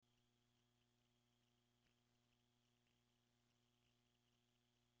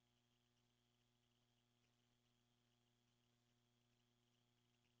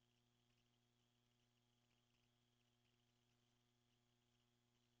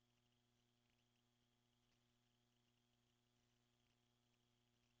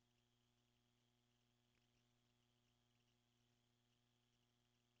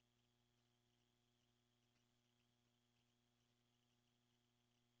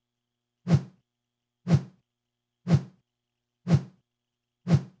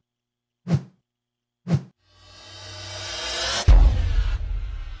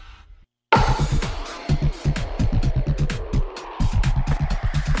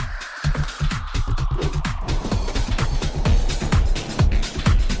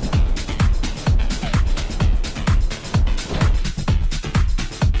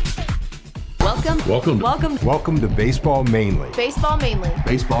Welcome to Baseball Mainly. Baseball Mainly.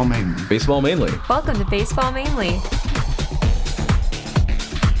 Baseball Mainly. Baseball Mainly. Welcome to Baseball Mainly.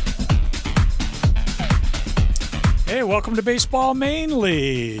 Hey, welcome to Baseball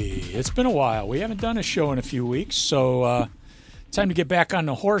Mainly. It's been a while. We haven't done a show in a few weeks, so time to get back on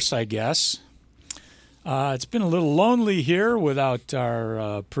the horse, I guess. It's been a little lonely here without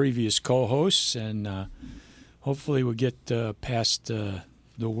our previous co-hosts, and hopefully we'll get past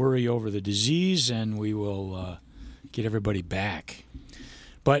the worry over the disease, and we will get everybody back.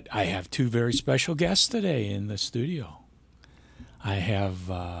 But I have two very special guests today in the studio. I have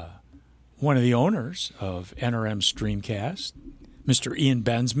one of the owners of NRM Streamcast, Mr. Ian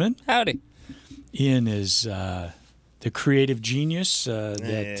Bensman. Howdy. Ian is the creative genius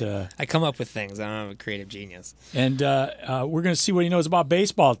that I come up with things. I'm a creative genius. and we're going to see what he knows about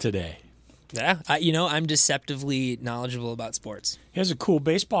baseball today. Yeah, I'm deceptively knowledgeable about sports. He has a cool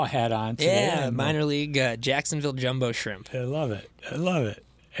baseball hat on today. Yeah, minor league Jacksonville Jumbo Shrimp. I love it. I love it.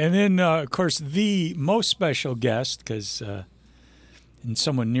 And then, of course, the most special guest, because and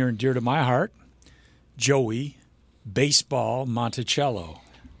someone near and dear to my heart, Joey Baseball Monticello.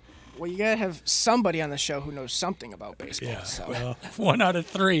 Well, you got to have somebody on the show who knows something about baseball. Yeah, So. well, 1 out of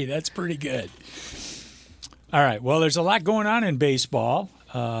 3. That's pretty good. All right. Well, there's a lot going on in baseball,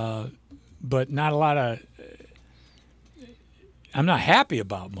 but not a lot of I'm not happy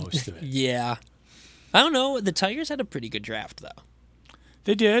about most of it. Yeah. I don't know. The Tigers had a pretty good draft, though.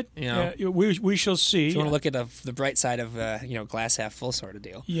 They did. Yeah. We shall see. If you want to look at the bright side of, glass half full sort of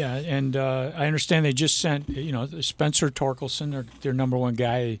deal. Yeah, and I understand they just sent, Spencer Torkelson, their number one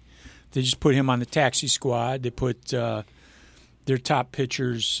guy. They just put him on the taxi squad. They put their top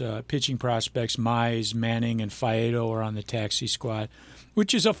pitchers, pitching prospects, Mize, Manning, and Faedo are on the taxi squad,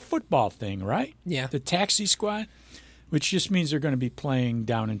 which is a football thing, right? Yeah. The taxi squad, which just means they're going to be playing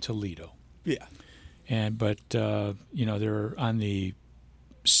down in Toledo. Yeah. But they're on the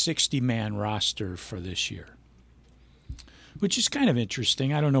 60-man roster for this year, which is kind of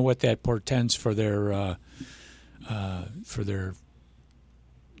interesting. I don't know what that portends for their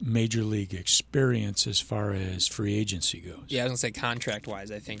major league experience as far as free agency goes. Yeah, I was going to say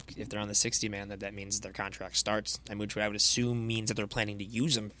contract-wise, I think if they're on the 60-man, that means their contract starts, which I would assume means that they're planning to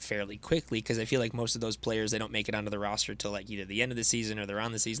use them fairly quickly, because I feel like most of those players, they don't make it onto the roster till either the end of the season or they're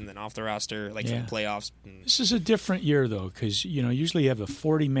on the season, then off the roster, for the playoffs. This is a different year, though, because, usually you have a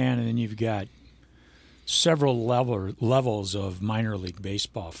 40-man and then you've got several levels of minor league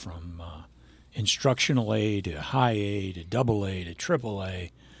baseball from instructional A to high A to double A to triple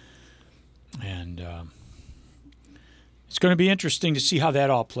A. And it's going to be interesting to see how that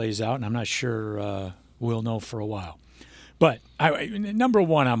all plays out, and I'm not sure we'll know for a while. But number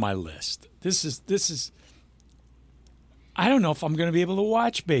one on my list, this is. I don't know if I'm going to be able to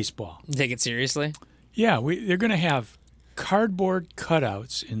watch baseball. Take it seriously? Yeah, they're going to have cardboard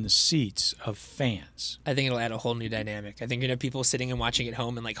cutouts in the seats of fans. I think it'll add a whole new dynamic. I think you're going to have people sitting and watching at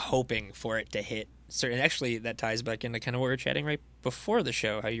home and hoping for it to hit. And actually, that ties back into kind of what we were chatting right before the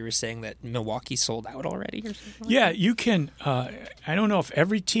show, how you were saying that Milwaukee sold out already or something like that? You can. I don't know if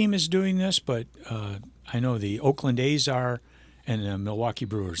every team is doing this, but I know the Oakland A's are and the Milwaukee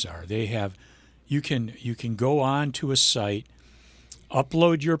Brewers are. They have. You can go on to a site,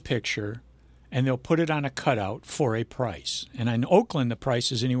 upload your picture, and they'll put it on a cutout for a price. And in Oakland, the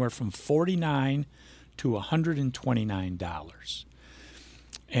price is anywhere from $49 to $129.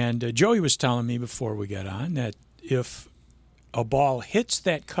 And Joey was telling me before we got on that if a ball hits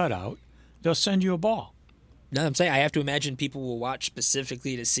that cutout, they'll send you a ball. No, I'm saying I have to imagine people will watch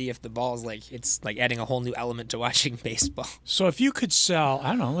specifically to see if the ball is it's adding a whole new element to watching baseball. So if you could sell, I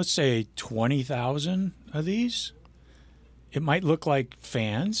don't know, let's say 20,000 of these, it might look like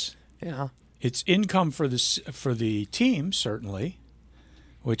fans. Yeah. It's income for the team, certainly,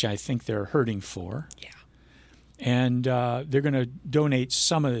 which I think they're hurting for. Yeah. And they're going to donate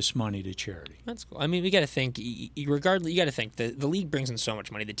some of this money to charity. That's cool. I mean, we got to think, regardless, you got to think the league brings in so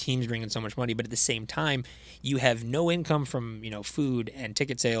much money, the teams bring in so much money, but at the same time, you have no income from, food and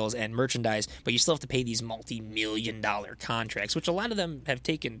ticket sales and merchandise, but you still have to pay these multi-million-dollar contracts, which a lot of them have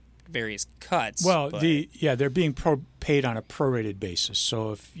taken various cuts. Well, they're being paid on a prorated basis.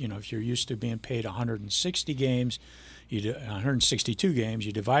 So if you're used to being paid 162 games,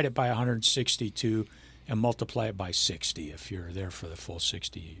 you divide it by 162 and multiply it by 60 if you're there for the full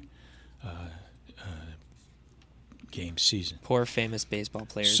 60 game season. Poor famous baseball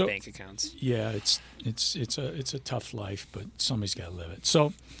players' bank accounts. Yeah, it's a tough life, but somebody's got to live it.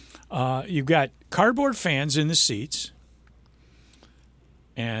 So you've got cardboard fans in the seats.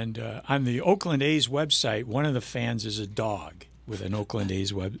 And on the Oakland A's website, one of the fans is a dog with an Oakland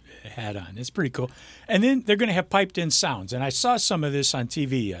A's hat on. It's pretty cool. And then they're going to have piped-in sounds. And I saw some of this on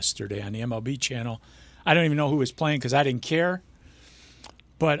TV yesterday on the MLB channel. I don't even know who was playing because I didn't care.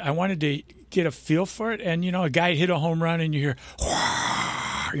 But I wanted to get a feel for it. And, a guy hit a home run and you hear,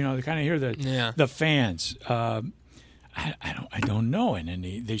 they kind of hear the fans. I don't know. And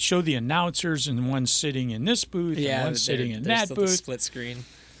then they show the announcers and one sitting in this booth and one sitting in that booth. Split screen.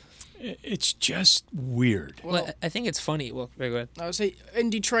 It's just weird. Well, I think it's funny. Well, go ahead. I would say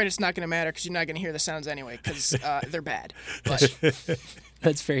in Detroit it's not going to matter because you're not going to hear the sounds anyway because they're bad. But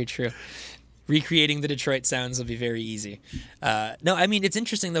That's very true. Recreating the Detroit sounds will be very easy. No, I mean, it's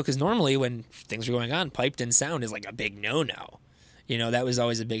interesting, though, because normally when things are going on, piped-in sound is like a big no-no. That was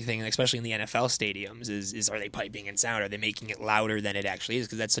always a big thing, especially in the NFL stadiums, is are they piping in sound? Are they making it louder than it actually is?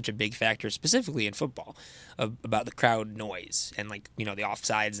 Because that's such a big factor, specifically in football, about the crowd noise and, the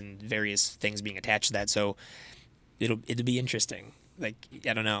offsides and various things being attached to that. So it'll be interesting. I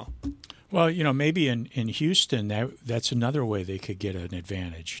don't know. Well, maybe in Houston, that's another way they could get an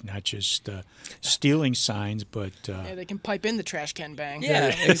advantage, not just stealing signs, but... yeah, they can pipe in the trash can bang.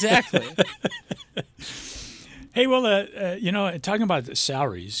 Yeah, exactly. Hey, well, talking about the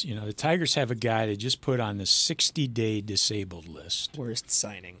salaries, the Tigers have a guy they just put on the 60-day disabled list. Worst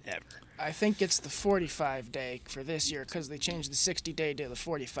signing ever. I think it's the 45-day for this year because they changed the 60-day to the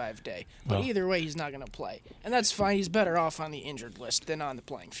 45-day. But Well- either way, he's not going to play. And that's fine. He's better off on the injured list than on the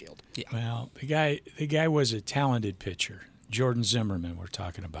playing field. Yeah. Well, the guy was a talented pitcher, Jordan Zimmerman. We're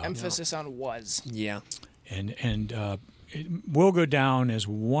talking about, Emphasis on was. Yeah. and it will go down as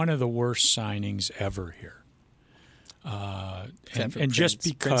one of the worst signings ever here. Except for and just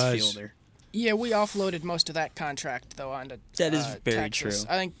Prince because Fielder. Yeah, we offloaded most of that contract, though, onto That is very Texas.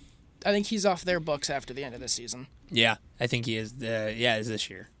 true. I think he's off their books after the end of the season. Yeah, I think he is. Is this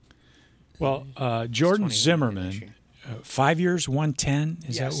year. Well, Jordan 21 this Zimmerman, year. 5 years, 110.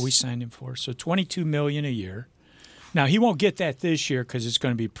 Is that Yes. what we signed him for? So $22 million a year. Now he won't get that this year because it's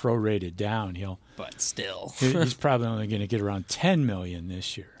going to be prorated down. But still. He's probably only going to get around $10 million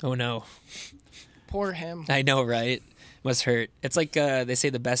this year. Oh, no. Poor him. I know, right? Must hurt. It's like they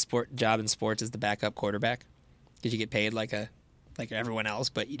say the best job in sports is the backup quarterback because you get paid like everyone else,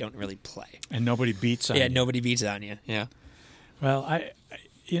 but you don't really play. And nobody beats on Yeah, you. nobody beats on you. Yeah. Well,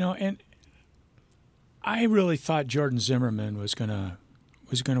 and I really thought Jordan Zimmerman was gonna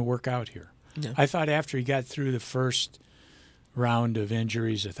work out here. Yeah. I thought after he got through the first round of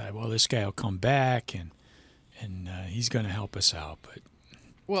injuries, I thought, well, this guy will come back and he's going to help us out. But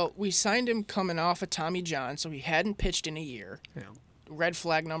Well, we signed him coming off of Tommy John, so he hadn't pitched in a year. Yeah. Red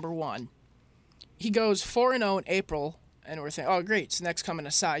flag number one. He goes 4-0 in April, and we're thinking, oh, great, it's next coming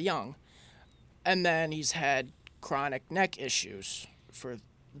to Cy Young. And then he's had chronic neck issues for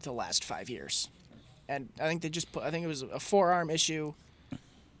the last 5 years. And I think I think it was a forearm issue.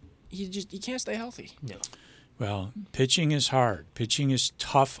 He can't stay healthy. No. well, pitching is hard. Pitching is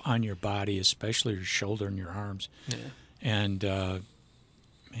tough on your body, especially your shoulder and your arms. Yeah. And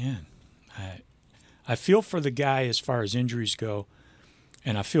man, I feel for the guy as far as injuries go,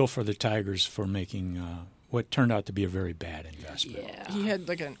 and I feel for the Tigers for making what turned out to be a very bad investment. Yeah. He had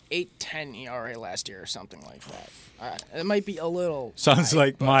like an 8.10 ERA last year or something like that. It might be a little. Sounds high,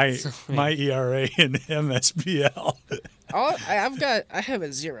 like but my ERA in MSBL. I have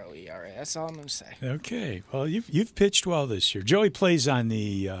a 0 ERA. That's all I'm going to say. Okay, well you've pitched well this year. Joey plays on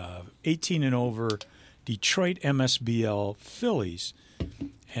the 18 and over Detroit MSBL Phillies,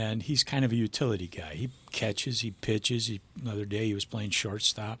 and he's kind of a utility guy. He catches, he pitches. Another day he was playing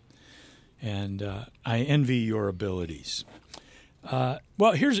shortstop, and I envy your abilities.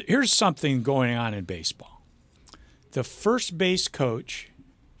 Well, here's something going on in baseball. The first base coach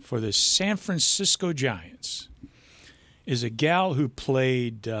for the San Francisco Giants is a gal who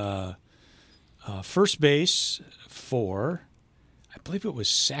played first base for, I believe it was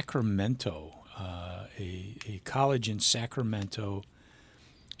Sacramento, a college in Sacramento.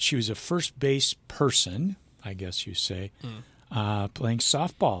 She was a first base person, I guess you say, playing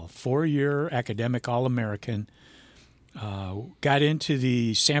softball, 4-year academic All-American. Got into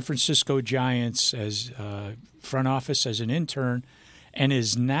the San Francisco Giants as front office as an intern, and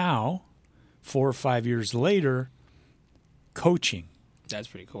is now, 4 or 5 years later, coaching That's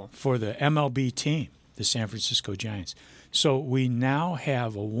pretty cool. for the MLB team, the San Francisco Giants. So we now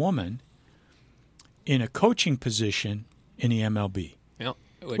have a woman in a coaching position in the MLB. Yep.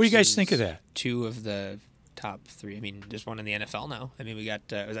 What do you guys think of that? 2 of the top 3. I mean, there's one in the NFL now. I mean, we got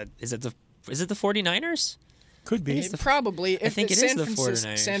is it the 49ers? Could be. Probably. I think it is the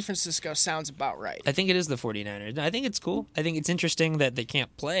 49ers. San Francisco sounds about right. I think it is the 49ers. I think it's cool. I think it's interesting that they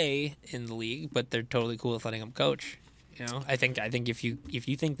can't play in the league, but they're totally cool with letting them coach. You know, I think if you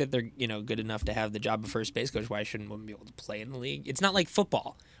think that they're good enough to have the job of first base coach, why shouldn't women be able to play in the league? It's not like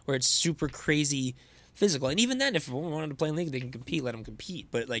football where it's super crazy physical, and even then, if a woman wanted to play in the league, they can compete. Let them compete.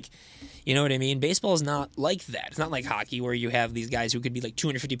 But you know what I mean? Baseball is not like that. It's not like hockey where you have these guys who could be like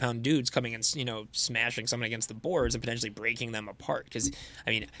 250-pound dudes coming and smashing someone against the boards and potentially breaking them apart. Because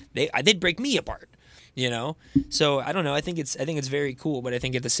they'd break me apart. So I don't know. I think it's very cool, but I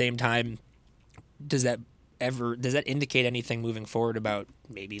think at the same time, does that indicate anything moving forward about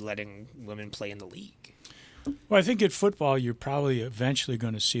maybe letting women play in the league? Well, I think at football, you're probably eventually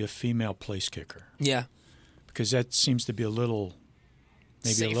going to see a female place kicker. Yeah, because that seems to be a little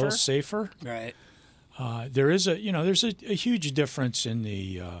safer. Right. There's a huge difference in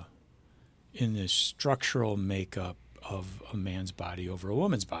the structural makeup of a man's body over a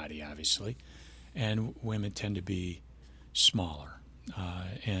woman's body, obviously, and women tend to be smaller.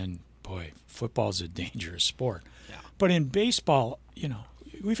 And boy, football's a dangerous sport. Yeah. But in baseball,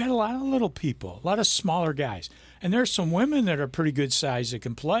 we've had a lot of little people, a lot of smaller guys. And there's some women that are pretty good size that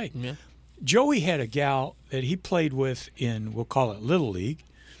can play. Yeah. Joey had a gal that he played with in, we'll call it Little League.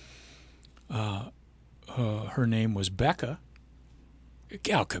 Her name was Becca. The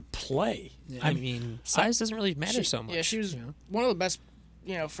gal could play. Yeah, I mean, size doesn't really matter so much. Yeah, she was one of the best,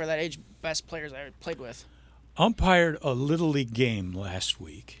 for that age, best players I played with. Umpired a Little League game last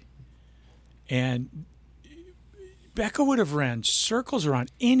week, and Becca would have ran circles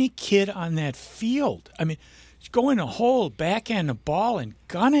around any kid on that field. I mean, go in a hole, backhand the ball, and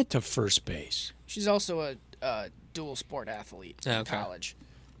gun it to first base. She's also a dual sport athlete in college,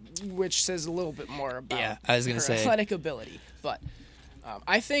 which says a little bit more about I was gonna her say athletic ability. But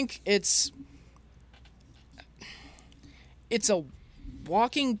I think it's a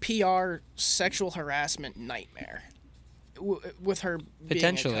walking PR sexual harassment nightmare with her being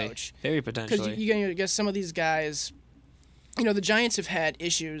a coach. Very potentially. Because I guess some of these guys, the Giants have had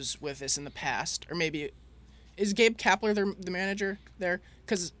issues with this in the past, or maybe is Gabe Kapler the manager there?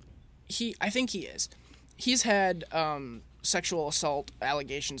 Because I think he is. He's had sexual assault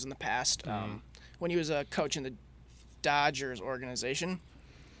allegations in the past when he was a coach in the Dodgers organization.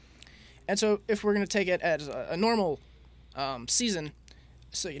 And so if we're going to take it as a normal season,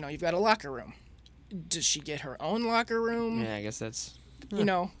 so, you've got a locker room. Does she get her own locker room? Yeah, I guess that's...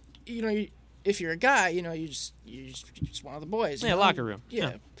 If you're a guy, you're just one of the boys. Yeah, locker room.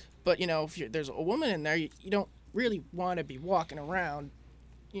 Yeah. But, if there's a woman in there, you don't really want to be walking around,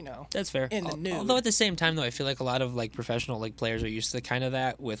 that's fair. In the nude. Although at the same time, though, I feel like a lot of professional players are used to kind of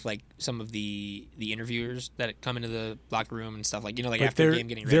that with some of the interviewers that come into the locker room and stuff after the game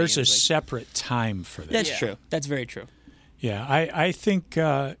getting ready. There's a separate time for that. That's true. That's very true. Yeah, I think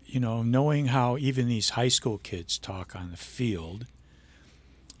knowing how even these high school kids talk on the field,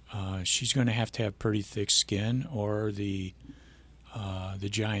 she's going to have pretty thick skin, or the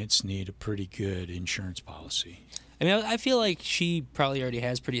Giants need a pretty good insurance policy. I mean, I feel like she probably already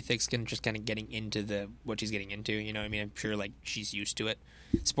has pretty thick skin, just kind of getting into what she's getting into. I mean, I'm sure she's used to it.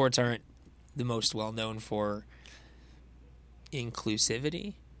 Sports aren't the most well known for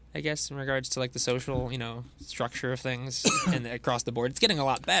inclusivity, I guess, in regards to the social, structure of things and across the board. It's getting a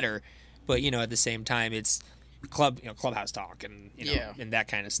lot better, but at the same time, it's clubhouse talk and and that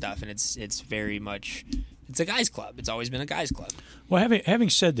kind of stuff, and it's very much a guys' club. It's always been a guys' club. Well, having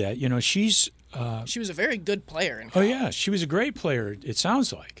said that, she's she was a very good player in college. Oh yeah, she was a great player. It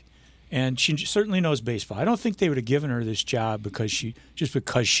sounds like, and she certainly knows baseball. I don't think they would have given her this job because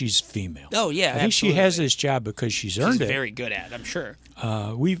she's female. Oh yeah, I think she has this job because she's earned it. She's very good at it, I'm sure.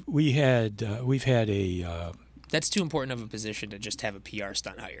 We've had a. That's too important of a position to just have a PR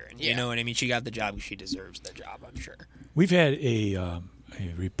stunt hire. And you know what I mean? She got the job because she deserves the job, I'm sure. We've had a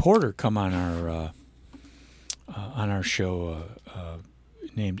reporter come on our show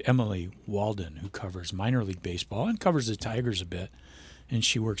named Emily Walden, who covers minor league baseball and covers the Tigers a bit, and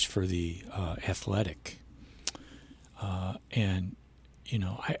she works for the Athletic. And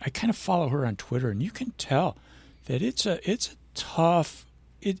I kind of follow her on Twitter, and you can tell that it's a tough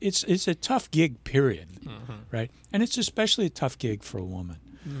gig, period, right? And it's especially a tough gig for a woman.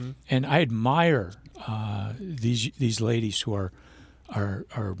 Mm-hmm. And I admire these ladies who are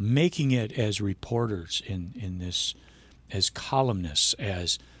making it as reporters in this, as columnists,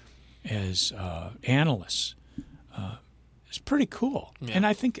 as analysts. It's pretty cool. Yeah. And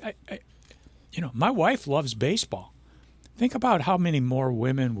I think my wife loves baseball. Think about how many more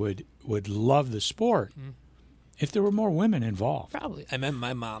women would love the sport if there were more women involved. Probably. I mean,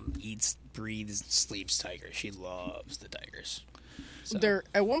 my mom eats, breathes, sleeps Tigers. She loves the Tigers. So.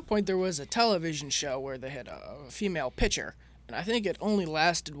 At one point, there was a television show where they had a female pitcher, and I think it only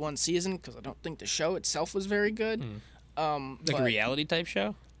lasted one season because I don't think the show itself was very good. Like a reality type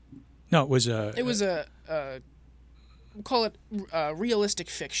show? No, it was a. It was a we'll call it realistic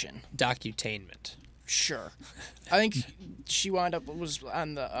fiction. Docutainment. Sure. I think she was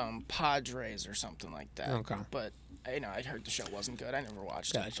on the Padres or something like that. Okay. But I heard the show wasn't good. I never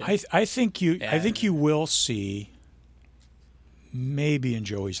watched Gotcha. it. I think you. Yeah. I think you will see. Maybe in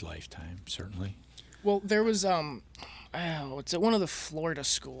Joey's lifetime, certainly. Well, there was it's at one of the Florida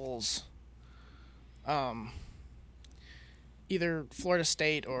schools. Either Florida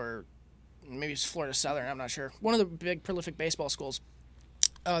State or maybe it's Florida Southern, I'm not sure. One of the big prolific baseball schools.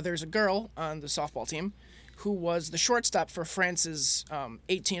 There's a girl on the softball team who was the shortstop for France's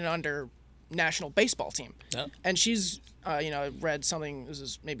 18 and under national baseball team. Oh. And she's, I read something, this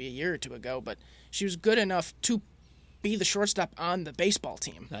is maybe a year or two ago, but she was good enough to be the shortstop on the baseball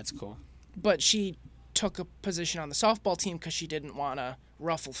team. That's cool. But she took a position on the softball team because she didn't want to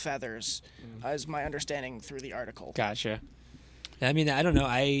ruffle feathers, is my understanding through the article. Gotcha. I mean, I don't know.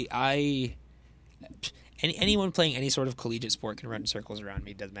 Anyone playing any sort of collegiate sport can run circles around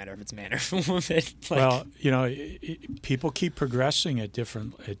me. It doesn't matter if it's man or woman. Well, people keep progressing at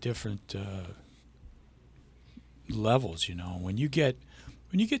different levels. When you get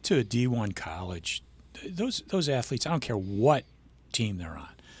to a D1 college, those athletes, I don't care what team they're on,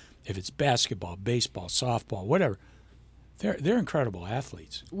 if it's basketball, baseball, softball, whatever, they're incredible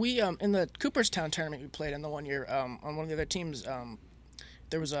athletes. We in the Cooperstown tournament we played in the one year on one of the other teams,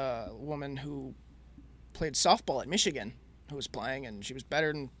 there was a woman who played softball at Michigan who was playing, and she was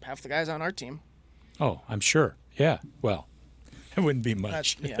better than half the guys on our team. Oh, I'm sure. Yeah. Well, it wouldn't be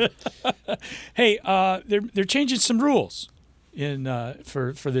much. Yeah. Hey, they're changing some rules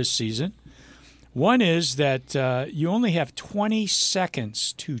for this season. One is that you only have 20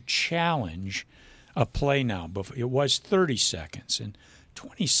 seconds to challenge a play now. It was 30 seconds, and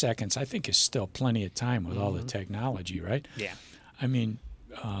 20 seconds I think is still plenty of time with all the technology, right? Yeah. I mean,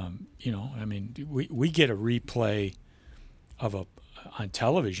 we get a replay of on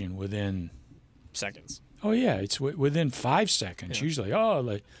television within seconds. Oh yeah, it's within 5 seconds usually.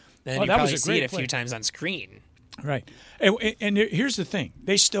 And then you that probably was a see it great a few play. times on screen. Right. And here's the thing: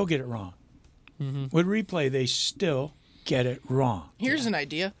 they still get it wrong. Mm-hmm. With replay, they still get it wrong. Here's an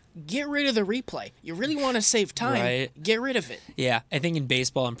idea. Get rid of the replay. You really want to save time. Right. Get rid of it. Yeah, I think in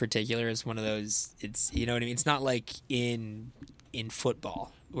baseball in particular is one of those. It's what I mean. It's not like in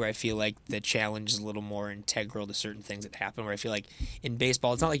football where I feel like the challenge is a little more integral to certain things that happen. Where I feel like in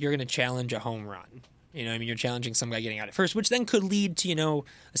baseball, it's not like you're going to challenge a home run. You're challenging some guy getting out at first, which then could lead to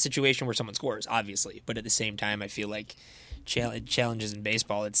a situation where someone scores, obviously. But at the same time, I feel like challenges in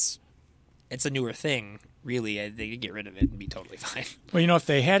baseball, it's a newer thing. Really, they could get rid of it and be totally fine. Well, if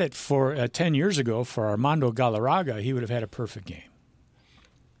they had it for 10 years ago for Armando Galarraga, he would have had a perfect game.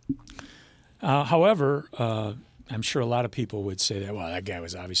 However, I'm sure a lot of people would say that, well, that guy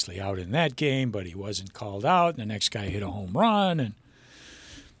was obviously out in that game, but he wasn't called out, and the next guy hit a home run, and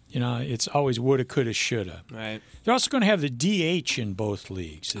it's always woulda, coulda, shoulda. Right. They're also going to have the DH in both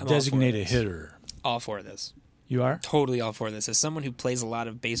leagues, the designated hitter. All for this. You are? Totally all for this. As someone who plays a lot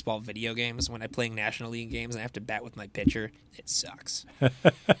of baseball video games, when I play National League games and I have to bat with my pitcher, it sucks.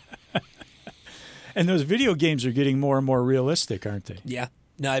 And those video games are getting more and more realistic, aren't they? Yeah.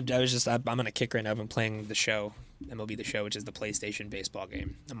 No, I'm on a kick right now. I've been playing the show, MLB The Show, which is the PlayStation baseball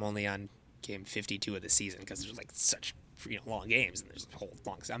game. I'm only on game 52 of the season because there's such long games, and there's a whole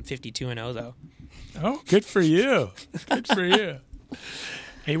long. I'm 52-0 though. Oh, good for you. Good for you.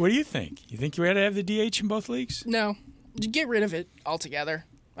 Hey, what do you think? You think you ought to have the DH in both leagues? No. Get rid of it altogether.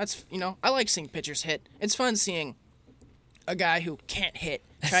 That's, I like seeing pitchers hit. It's fun seeing a guy who can't hit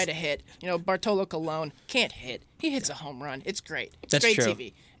try to hit. Bartolo Colon can't hit. He hits a home run. It's great. It's That's great true.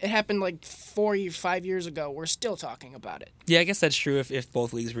 TV. It happened 5 years ago. We're still talking about it. Yeah, I guess that's true. If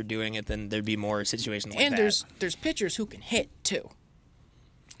both leagues were doing it, then there'd be more situations like And that. there's pitchers who can hit too.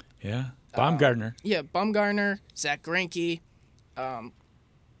 Yeah. Baumgartner. Yeah, Bumgarner, Zach Greinke.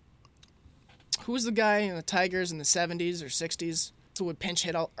 Who was the guy in the Tigers in the 70s or 60s who would pinch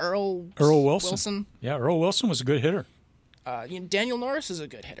hit all? Earl Wilson. Yeah, Earl Wilson was a good hitter. Daniel Norris is a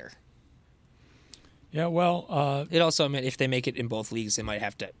good hitter. Yeah, well... it also meant if they make it in both leagues, they might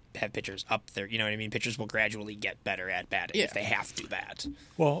have to have pitchers up there. You know what I mean? Pitchers will gradually get better at batting if they have to bat.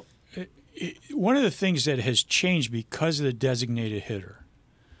 Well, one of the things that has changed because of the designated hitter,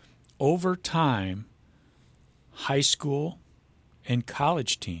 over time, high school and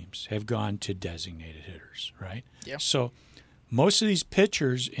college teams have gone to designated hitters, right? Yeah. So most of these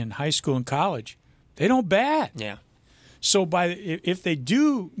pitchers in high school and college, they don't bat. Yeah. So if they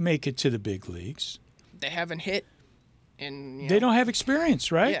do make it to the big leagues... They haven't hit in... They don't have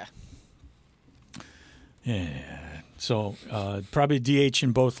experience, right? Yeah. Yeah. So probably DH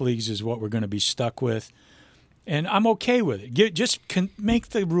in both leagues is what we're going to be stuck with. And I'm okay with it. Just make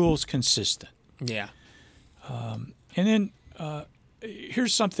the rules consistent. Yeah. And then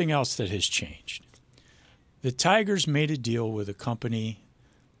here's something else that has changed. The Tigers made a deal with a company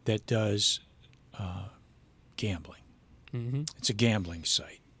that does gambling. Mm-hmm. It's a gambling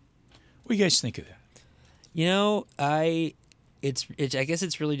site. What do you guys think of that? You know, I guess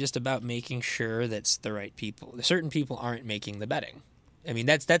it's really just about making sure that's the right people. Certain people aren't making the betting. I mean,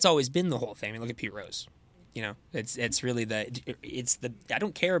 that's always been the whole thing. I mean, look at Pete Rose. You know, it's really I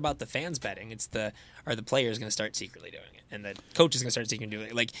don't care about the fans betting. Are the players going to start secretly doing it, and the coach is going to start secretly doing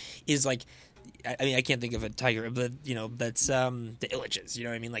it? I mean, I can't think of a Tiger, but that's the Illiches. You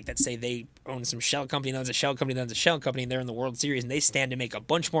know what I mean? Like, let's say they own some shell company, that owns a shell company, that owns a shell company, and they're in the World Series, and they stand to make a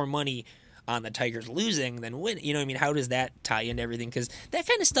bunch more money on the Tigers losing than winning. You know what I mean? How does that tie into everything? Because that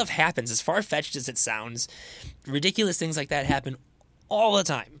kind of stuff happens, as far-fetched as it sounds. Ridiculous things like that happen all the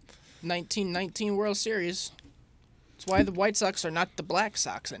time. 1919 World Series. That's why the White Sox are not the Black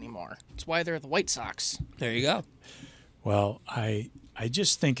Sox anymore. It's why they're the White Sox. There you go. Well, I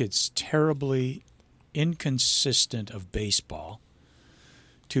just think it's terribly inconsistent of baseball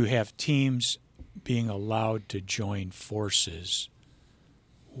to have teams being allowed to join forces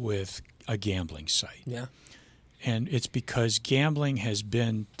with a gambling site. Yeah. And it's because gambling has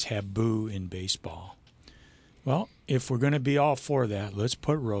been taboo in baseball. Well, if we're going to be all for that, let's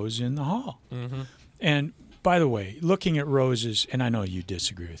put Rose in the Hall. Mm-hmm. And by the way, looking at Rose's, and I know you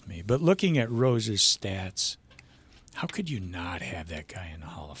disagree with me, but looking at Rose's stats, how could you not have that guy in the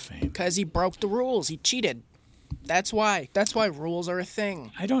Hall of Fame? Because he broke the rules. He cheated. That's why. That's why rules are a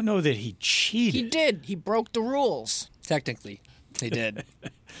thing. I don't know that he cheated. He did. He broke the rules. Technically, he did.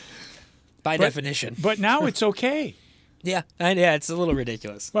 By definition. But now it's okay. Yeah, it's a little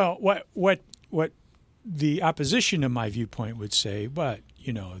ridiculous. Well, what the opposition to my viewpoint would say, but,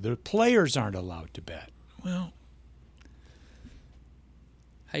 the players aren't allowed to bet. Well,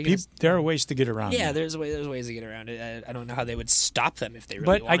 there are ways to get around that. There's ways to get around it. I don't know how they would stop them if they really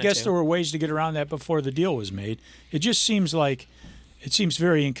wanted to. But I guess there were ways to get around that before the deal was made. It just seems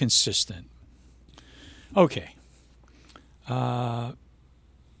very inconsistent. Okay.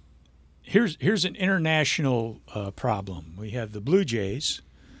 Here's an international problem. We have the Blue Jays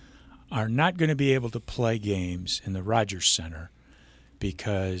are not going to be able to play games in the Rogers Center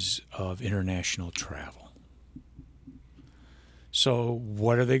because of international travel. So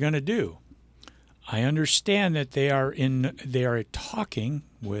what are they going to do? I understand that they are talking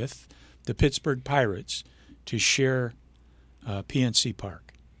with the Pittsburgh Pirates to share PNC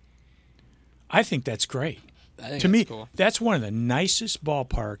Park. I think that's great. To me, cool. That's one of the nicest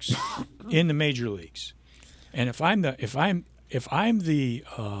ballparks in the major leagues. And if I'm a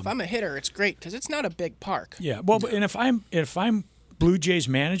hitter, it's great because it's not a big park. Yeah, well, and if I'm Blue Jays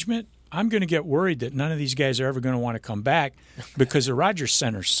management, I'm going to get worried that none of these guys are ever going to want to come back because the Rogers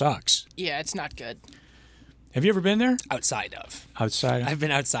Center sucks. Yeah, it's not good. Have you ever been there? Outside of. I've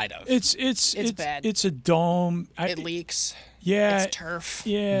been outside of. It's bad. It's a dome. It leaks. Yeah. It's turf.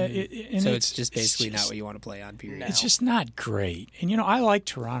 Yeah. So it's just basically not what you want to play on, period. No. It's just not great. And, I like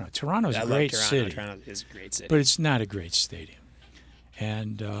Toronto. Toronto's a great city. Toronto is a great city. But it's not a great stadium.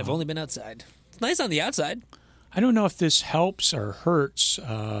 And I've only been outside. It's nice on the outside. I don't know if this helps or hurts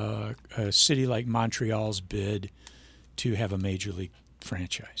a city like Montreal's bid to have a major league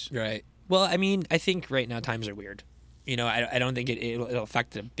franchise. Right. Well, I mean, I think right now times are weird. I don't think it'll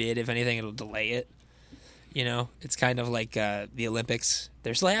affect the bid. If anything, it'll delay it. It's kind of like the Olympics.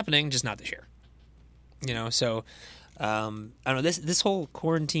 They're still happening, just not this year. So I don't know. This whole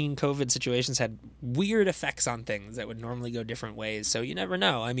quarantine COVID situation's had weird effects on things that would normally go different ways. So you never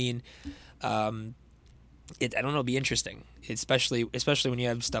know. I mean, I don't know. It'll be interesting, especially when you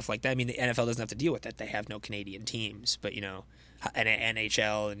have stuff like that. I mean, the NFL doesn't have to deal with that. They have no Canadian teams, but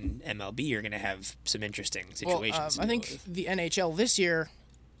NHL and MLB are going to have some interesting situations. I think the NHL this year,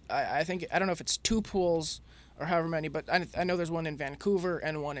 I don't know if it's 2 pools or however many, but I know there's one in Vancouver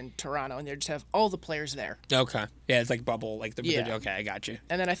and one in Toronto, and they just have all the players there. Okay. Yeah, it's like bubble. Okay, I got you.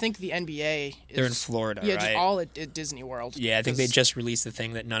 And then I think the NBA they're in Florida, yeah, right? just all at Disney World. Yeah, I think they just released the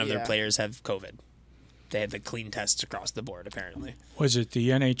thing that none of their players have COVID. They had the clean tests across the board, apparently. Was it the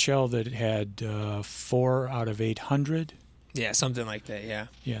NHL that had 4 out of 800? Yeah, something like that, yeah.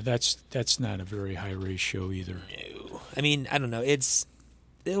 Yeah, that's not a very high ratio either. No. I mean, I don't know.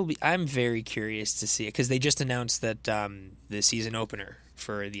 I'm very curious to see it because they just announced that the season opener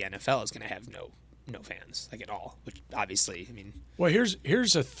for the NFL is going to have no fans, like at all, which obviously, I mean. Well,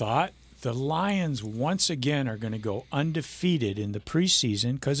 here's a thought. The Lions once again are going to go undefeated in the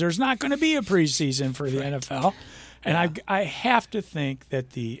preseason because there's not going to be a preseason for the NFL. And I have to think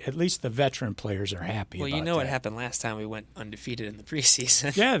that at least the veteran players are happy. Well, about you know what that. happened last time we went undefeated in the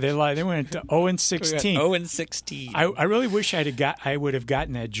preseason. Yeah, they went to 0-16. 0-16. I really wish I would have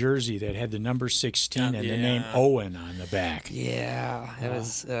gotten that jersey that had the number 16 and the name Owen on the back. Yeah, it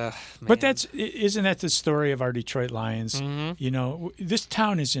was. Man. But isn't that the story of our Detroit Lions? Mm-hmm. You know, this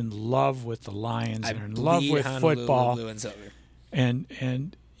town is in love with the Lions and in bleed love with Honolulu football. blue and silver.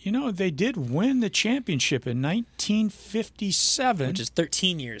 And you know, they did win the championship in 1957. Which is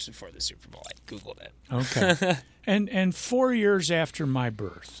 13 years before the Super Bowl. I Googled it. Okay. and 4 years after my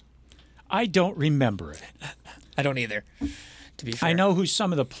birth. I don't remember it. I don't either, to be fair. I know who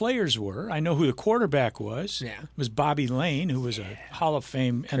some of the players were. I know who the quarterback was. Yeah. It was Bobby Lane, who was a Hall of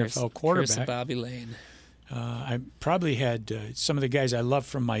Fame NFL quarterback. Chris Bobby Lane. I probably had some of the guys I loved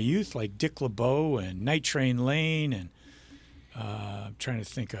from my youth, like Dick LeBeau and Night Train Lane, and I'm trying to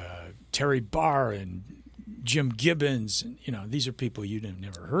think Terry Barr and Jim Gibbons. And, you know, these are people you've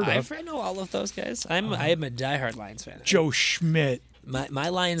never heard of. I know all of those guys. I am a diehard Lions fan. Joe Schmidt. My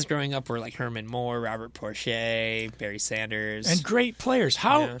Lions growing up were like Herman Moore, Robert Porcher, Barry Sanders. And great players.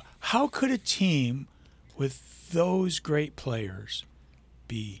 How could a team with those great players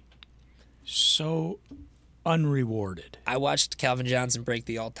be so unrewarded? I watched Calvin Johnson break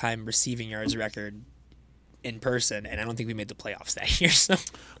the all-time receiving yards record in person, and I don't think we made the playoffs that year. So.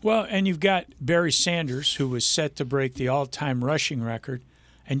 Well, and you've got Barry Sanders, who was set to break the all-time rushing record,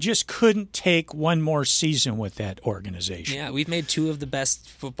 and just couldn't take one more season with that organization. Yeah, we've made two of the best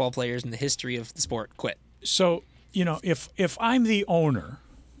football players in the history of the sport quit. So, you know, if I'm the owner,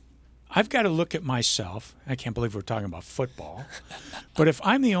 I've got to look at myself. I can't believe we're talking about football. But if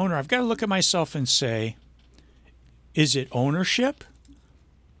I'm the owner, I've got to look at myself and say, is it ownership?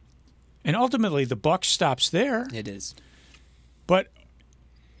 And ultimately, the buck stops there. It is. But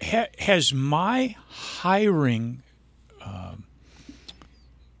has my hiring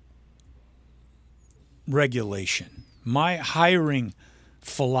regulation, my hiring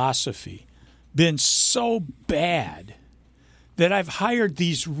philosophy been so bad that I've hired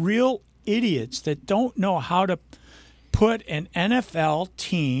these real idiots that don't know how to put an NFL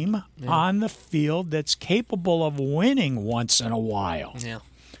team on the field that's capable of winning once in a while? Yeah.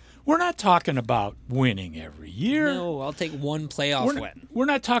 We're not talking about winning every year. No, I'll take one playoff win. We're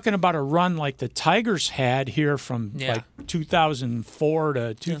not talking about a run like the Tigers had here from like 2004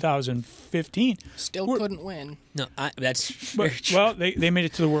 to 2015. Still couldn't win. No, that's well, they made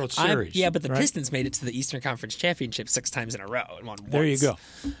it to the World Series. but the right? Pistons made it to the Eastern Conference Championship 6 times in a row and won once. There you go.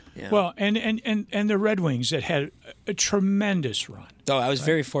 Yeah. Well, and the Red Wings that had a tremendous run. Oh, I was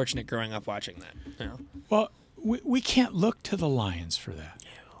very fortunate growing up watching that. You know? Well, we can't look to the Lions for that.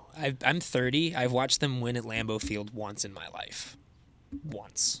 I'm 30. I've watched them win at Lambeau Field once in my life.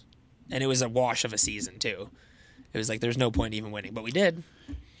 Once. And it was a wash of a season, too. It was like there's no point even winning, but we did.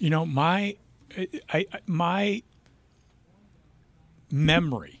 You know, my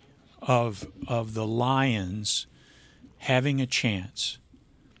memory of the Lions having a chance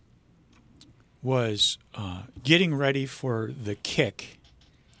was getting ready for the kick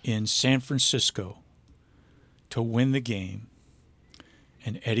in San Francisco to win the game,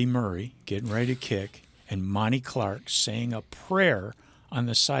 and Eddie Murray getting ready to kick, and Monty Clark saying a prayer on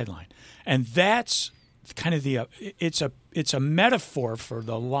the sideline. And that's kind of it's a metaphor for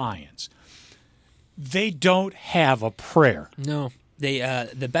the Lions. They don't have a prayer. No. They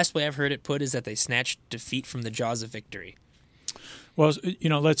the best way I've heard it put is that they snatched defeat from the jaws of victory. Well, you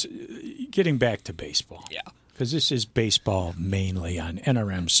know, getting back to baseball. Yeah. Because this is baseball mainly on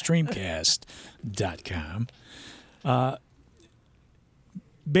NRMstreamcast.com.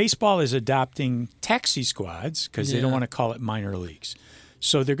 Baseball is adopting taxi squads because they don't want to call it minor leagues.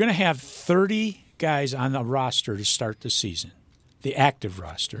 So they're going to have 30 guys on the roster to start the season, the active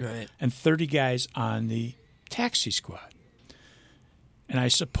roster, right, and 30 guys on the taxi squad. And I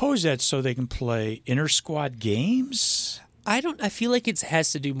suppose that's so they can play inter-squad games? I feel like it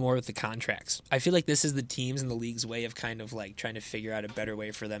has to do more with the contracts. I feel like this is the teams and the league's way of kind of like trying to figure out a better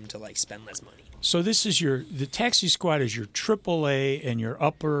way for them to like spend less money. So this is the taxi squad is your AAA and your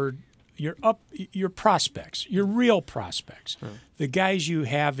prospects, your real prospects, the guys you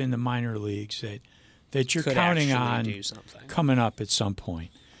have in the minor leagues that you're counting on coming up at some point.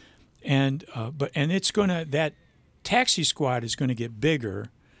 And that taxi squad is going to get bigger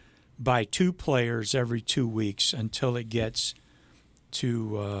by 2 players every 2 weeks until it gets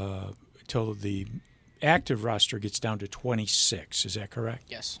to till the active roster gets down to 26. Is that correct?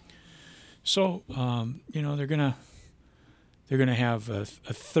 Yes. So they're gonna have a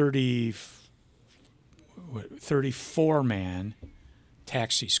 34-man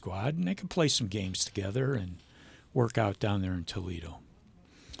taxi squad, and they can play some games together and work out down there in Toledo.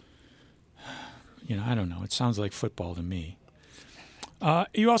 I don't know. It sounds like football to me.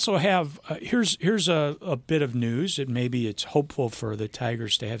 You also have here's a bit of news. Maybe it's hopeful for the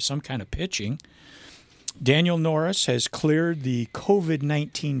Tigers to have some kind of pitching. Daniel Norris has cleared the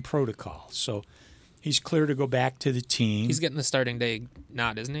COVID-19 protocol, so he's clear to go back to the team. He's getting the starting day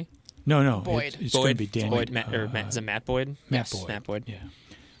nod, isn't he? No. Boyd. It's going to be Daniel. Boyd, is it Matt Boyd? Matt Boyd. Matt Boyd. Yeah.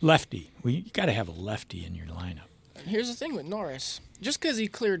 Lefty. You got to have a lefty in your lineup. And here's the thing with Norris. Just because he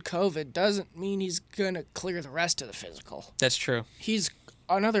cleared COVID doesn't mean he's going to clear the rest of the physical. That's true. He's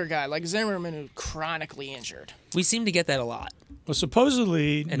another guy like Zimmerman who's chronically injured. We seem to get that a lot. Well,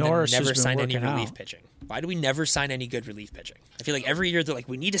 supposedly And Norris then never has been sign any working relief out. pitching. Why do we never sign any good relief pitching? I feel like every year they're like,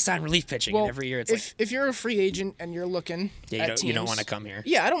 we need to sign relief pitching, Well, and every year it's if you're a free agent and you're looking yeah, at you don't teams- want to come here.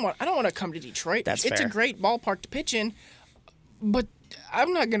 Yeah, I don't want to come to Detroit. That's it's fair. a great ballpark to pitch in, but I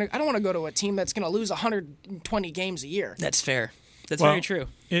don't want to go to a team that's gonna lose 120 games a year. That's fair. That's Well, very true.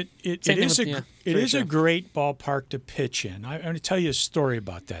 It Same thing is with- a yeah, it very is a true. great ballpark to pitch in. I'm going to tell you a story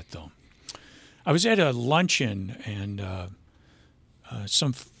about that though. I was at a luncheon and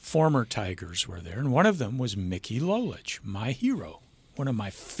some former Tigers were there, and one of them was Mickey Lolich, my hero, one of my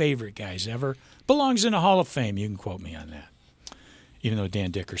favorite guys ever. Belongs in the Hall of Fame. You can quote me on that, even though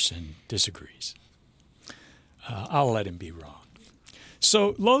Dan Dickerson disagrees. I'll let him be wrong.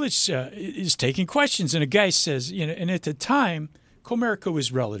 So Lolich is taking questions, and a guy says, and at the time, Comerica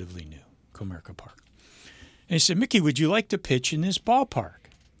was relatively new, Comerica Park. And he said, Mickey, would you like to pitch in this ballpark?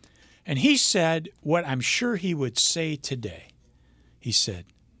 And he said what I'm sure he would say today. He said,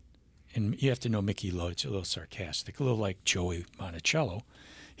 and you have to know Mickey Lolich, a little sarcastic, a little like Joey Monticello.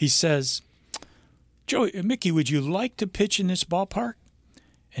 He says, Mickey, would you like to pitch in this ballpark?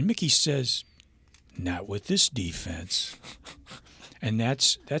 And Mickey says, not with this defense. And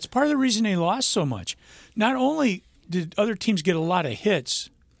that's part of the reason they lost so much. Not only did other teams get a lot of hits,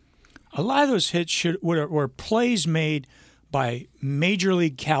 a lot of those hits were plays made by major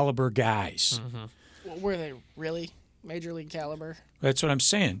league caliber guys. Well, were they really major league caliber? That's what I'm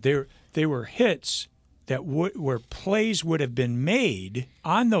saying. They were hits that where plays would have been made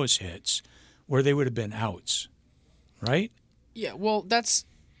on those hits where they would have been outs, right? Yeah, well, that's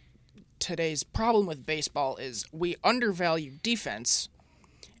today's problem with baseball is we undervalue defense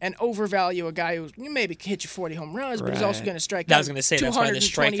and overvalue a guy who maybe can hit you 40 home runs, but he's also going to strike out. I was going to say that's why the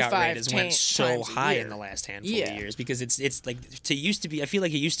strikeout 225 rate has went so times a high year. in the last handful Yeah. of years because it's like used to be. I feel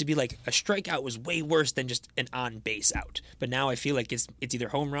like it used to be like a strikeout was way worse than just an on base out. But now I feel like it's either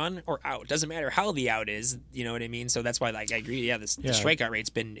home run or out. Doesn't matter how the out is. You know what I mean? So that's why I agree. Yeah, the strikeout rate's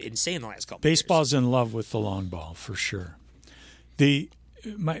been insane the last couple. Baseball's years. in love with the long ball for sure.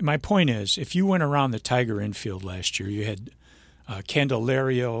 My point is, if you went around the Tiger infield last year, you had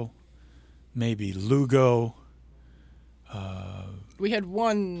Candelario, maybe Lugo, We had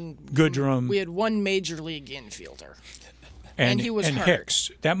one Goodrum. We had one major league infielder, and he was hurt.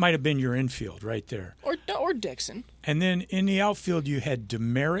 Hicks. That might have been your infield right there. or Dixon. And then in the outfield, you had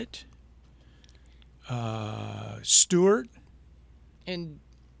Demerit, Stewart, And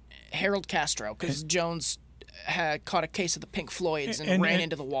Harold Castro, because Jones had caught a case of the Pink Floyds and ran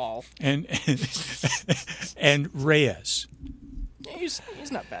into the wall. and Reyes. Yeah,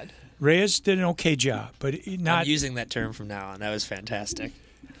 he's not bad. Reyes did an okay job, but not. I'm using that term from now on. That was fantastic.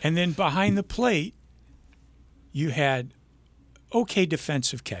 And then behind the plate, you had okay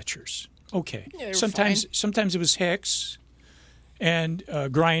defensive catchers. Okay. Yeah, they were Sometimes it was Hicks and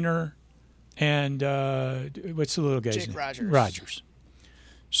Griner and what's the little guy's Jake name? Rogers. Rogers.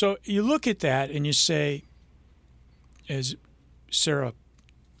 So you look at that and you say, as Sarah,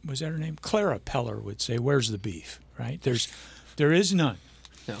 was that her name? Clara Peller would say, "Where's the beef?" Right? There is none.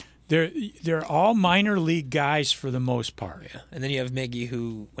 No. They're all minor league guys for the most part. Yeah. And then you have Miggy,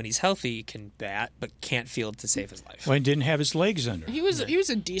 who, when he's healthy, can bat but can't field to save his life. Well, he didn't have his legs under. He was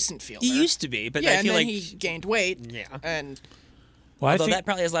a decent fielder. He used to be, but yeah, I and feel then like he gained weight. Yeah. And Well, although that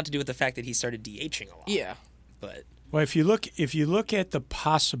probably has a lot to do with the fact that he started DHing a lot. yeah, But Well, if you look at the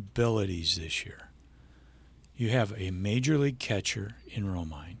possibilities this year, you have a major league catcher in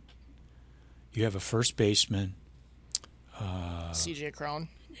Romine. You have a first baseman C.J. Crone,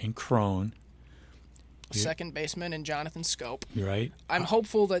 in Crone, second baseman, and Jonathan Scope. right? I'm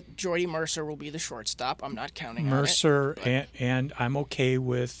hopeful that Jordy Mercer will be the shortstop. I'm not counting Mercer, and I'm okay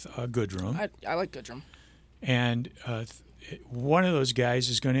with Goodrum. on it. I like Goodrum. And one of those guys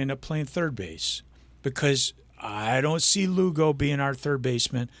is going to end up playing third base because I don't see Lugo being our third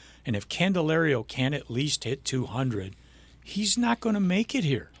baseman. And if Candelario can at least hit 200, he's not going to make it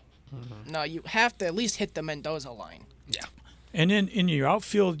here. No, you have to at least hit the Mendoza line. yeah. And then in your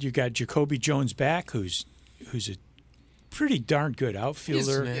outfield, you got Jacoby Jones back, who's a pretty darn good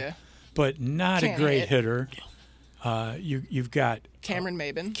outfielder, Yeah. but not Can't a great hit. hitter. You've got Cameron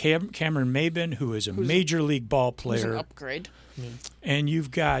Maben, Cameron Maben, who is a major league ball who's an player, upgrade. and you've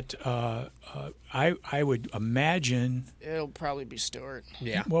got I would imagine. It'll probably be Stewart.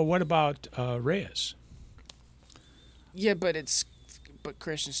 Yeah. Well, what about Reyes? Yeah, but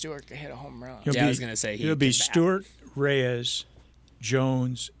Christian Stewart could hit a home run. It'll Yeah, I be- was gonna say he it'll be could bat. Stewart, Reyes,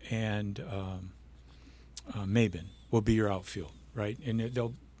 Jones, and Maben will be your outfield, right? And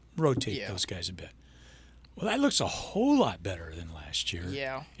they'll rotate Yeah. those guys a bit. Well, that looks a whole lot better than last year.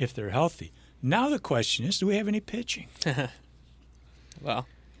 Yeah. If they're healthy. Now the question is, do we have any pitching? Well,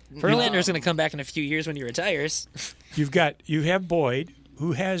 Verlander's going to come back in a few years when he retires. You have Boyd,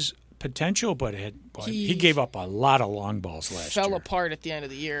 who has potential, but he gave up a lot of long balls last Fell year. apart at the end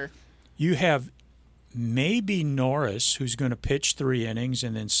of the year. You have maybe Norris, who's going to pitch 3 innings,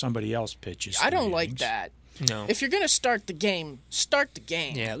 and then somebody else pitches. I don't 3 like innings. that. No. If you're gonna start the game, start the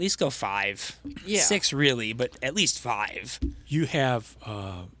game. Yeah, at least go 5. Yeah. 6 really, but at least 5. You have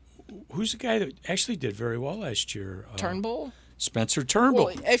who's the guy that actually did very well last year? Turnbull. Spencer Turnbull.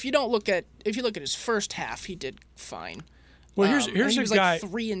 Well, if you look at his first half, he did fine. Well, And here's he a was guy. like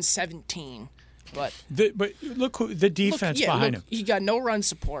 3-17, but But look who the defense behind him. he got no run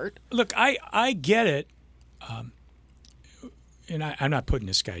support. Look, I get it, and I'm not putting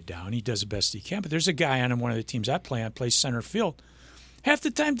this guy down. He does the best he can. But there's a guy on one of the teams I play on, plays center field. Half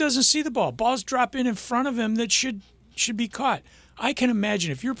the time doesn't see the ball. Balls drop in front of him that should be caught. I can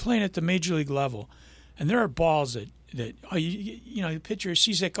imagine if you're playing at the major league level, and there are balls that the pitcher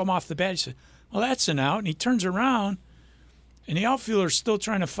sees that come off the bat. He says, "Well, that's an out," and he turns around, and the outfielder's still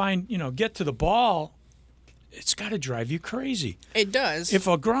trying to get to the ball. It's got to drive you crazy. It does. If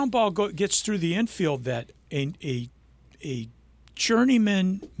a ground ball gets through the infield that a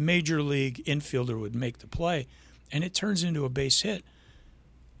journeyman major league infielder would make the play, and it turns into a base hit,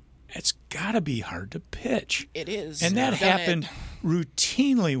 it's got to be hard to pitch. It is. And that I've done happened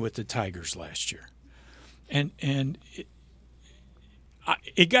routinely with the Tigers last year. And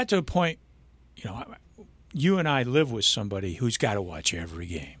it got to a point, you and I live with somebody who's got to watch every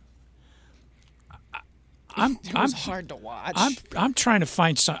game. It was hard to watch. I'm trying to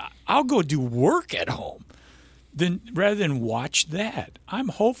find some. I'll go do work at home, rather than watch that. I'm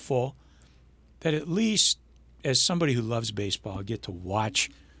hopeful that at least, as somebody who loves baseball, I'll get to watch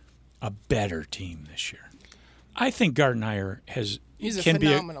a better team this year. I think Gardenhire He's a can be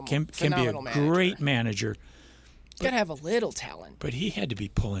phenomenal a great manager, You gotta have a little talent. but he had to be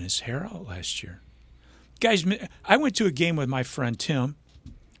pulling his hair out last year. Guys, I went to a game with my friend Tim,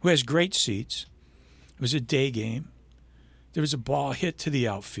 who has great seats. It was a day game. There was a ball hit to the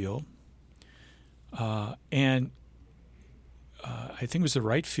outfield, and I think it was the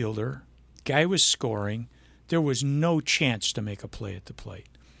right fielder. Guy was scoring. There was no chance to make a play at the plate.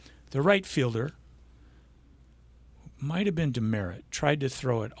 The right fielder, might have been Demerit, tried to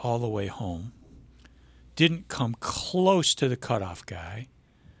throw it all the way home. Didn't come close to the cutoff guy,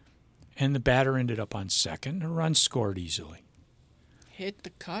 and the batter ended up on second. A run scored easily. Hit the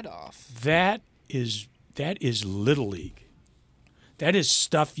cutoff. That is Little League. That is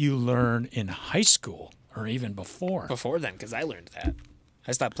stuff you learn in high school or even before. Before then, because I learned that.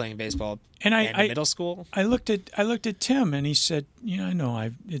 I stopped playing baseball And in middle school. I looked at Tim and he said, I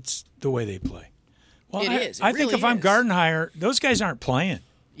know. It's the way they play. Well, It is. It I think really if I'm is. Gardenhire, those guys aren't playing.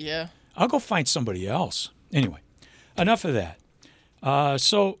 Yeah. I'll go find somebody else. Anyway, enough of that.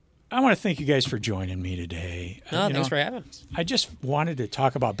 So I want to thank you guys for joining me today. No, thanks for having us. I just wanted to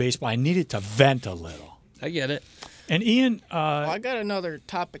talk about baseball. I needed to vent a little. I get it. And Ian, Well, I got another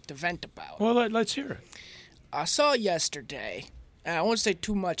topic to vent about. well, let's hear it. I saw yesterday, and I won't say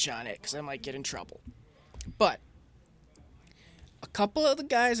too much on it because I might get in trouble. But a couple of the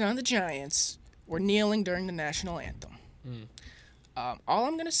guys on the Giants were kneeling during the national anthem. All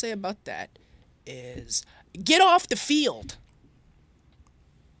I'm going to say about that is get off the field.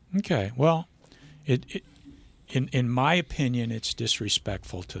 Okay. Well, in my opinion, it's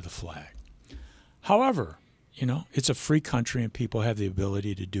disrespectful to the flag. However, it's a free country and people have the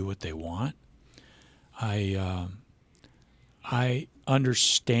ability to do what they want. I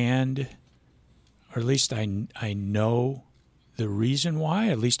understand, or at least I know the reason why.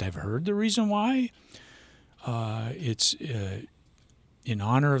 At least I've heard the reason why. It's in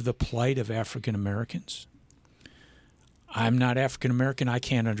honor of the plight of African Americans. I'm not African American. I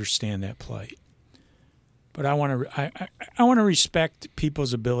can't understand that plight. But I want to respect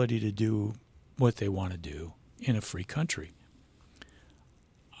people's ability to do what they want to do in a free country.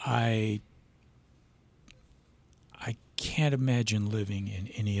 I can't imagine living in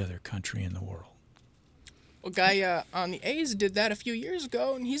any other country in the world. A guy on the A's did that a few years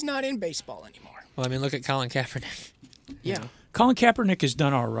ago, and he's not in baseball anymore. Well, I mean, look at Colin Kaepernick. Yeah. Colin Kaepernick has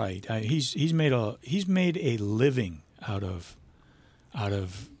done all right. He's made a living out of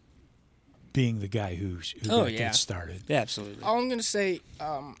being the guy who got that started. Yeah, absolutely. All I'm going to say,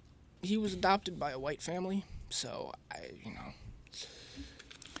 he was adopted by a white family, so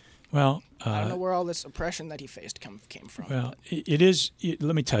Well, I don't know where all this oppression that he faced came from. Well, it is.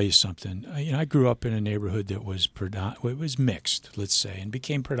 Let me tell you something. I grew up in a neighborhood that was it was mixed, let's say, and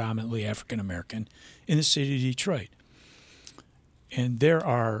became predominantly African American in the city of Detroit. And there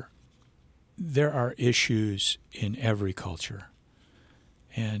are issues in every culture,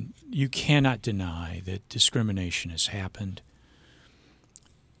 and you cannot deny that discrimination has happened.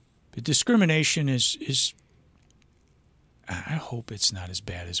 But discrimination is I hope it's not as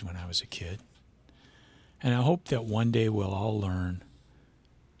bad as when I was a kid. And I hope that one day we'll all learn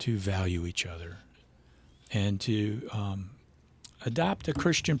to value each other and to adopt a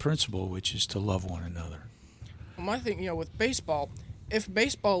Christian principle, which is to love one another. My thing, with baseball, if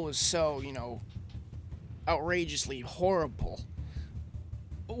baseball was so, outrageously horrible,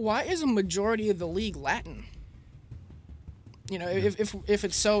 why is a majority of the league Latin? If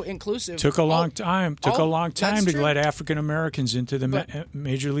it's so inclusive. Took a long time to let African Americans into the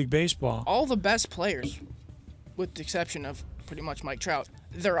Major League Baseball. All the best players, with the exception of pretty much Mike Trout,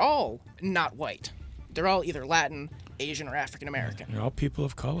 they're all not white. They're all either Latin, Asian, or African American. They're all people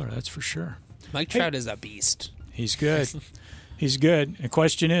of color, that's for sure. Mike Trout is a beast. He's good. He's good. The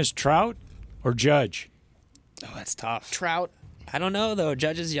question is, Trout or Judge? Oh, that's tough. Trout. I don't know, though.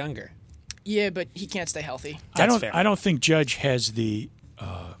 Judge is younger. Yeah, but he can't stay healthy. I don't think Judge has the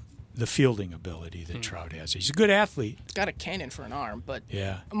fielding ability that Trout has. He's a good athlete. He's got a cannon for an arm, but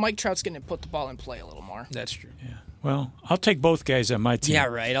yeah, Mike Trout's going to put the ball in play a little more. That's true. Yeah. Well, I'll take both guys on my team. Yeah,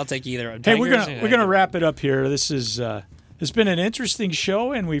 right. I'll take either. Hey, we're gonna wrap it up here. This is it's been an interesting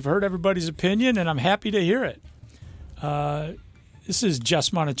show, and we've heard everybody's opinion, and I'm happy to hear it. This is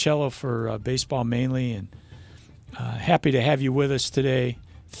Jess Monticello for Baseball Mainly, and happy to have you with us today.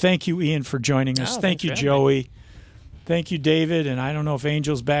 Thank you, Ian, for joining us. Thank you, Joey. Thank you, David. And I don't know if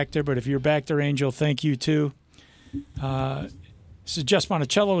Angel's back there, but if you're back there, Angel, thank you, too. This is Jess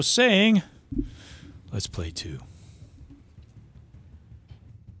Monticello saying, let's play two.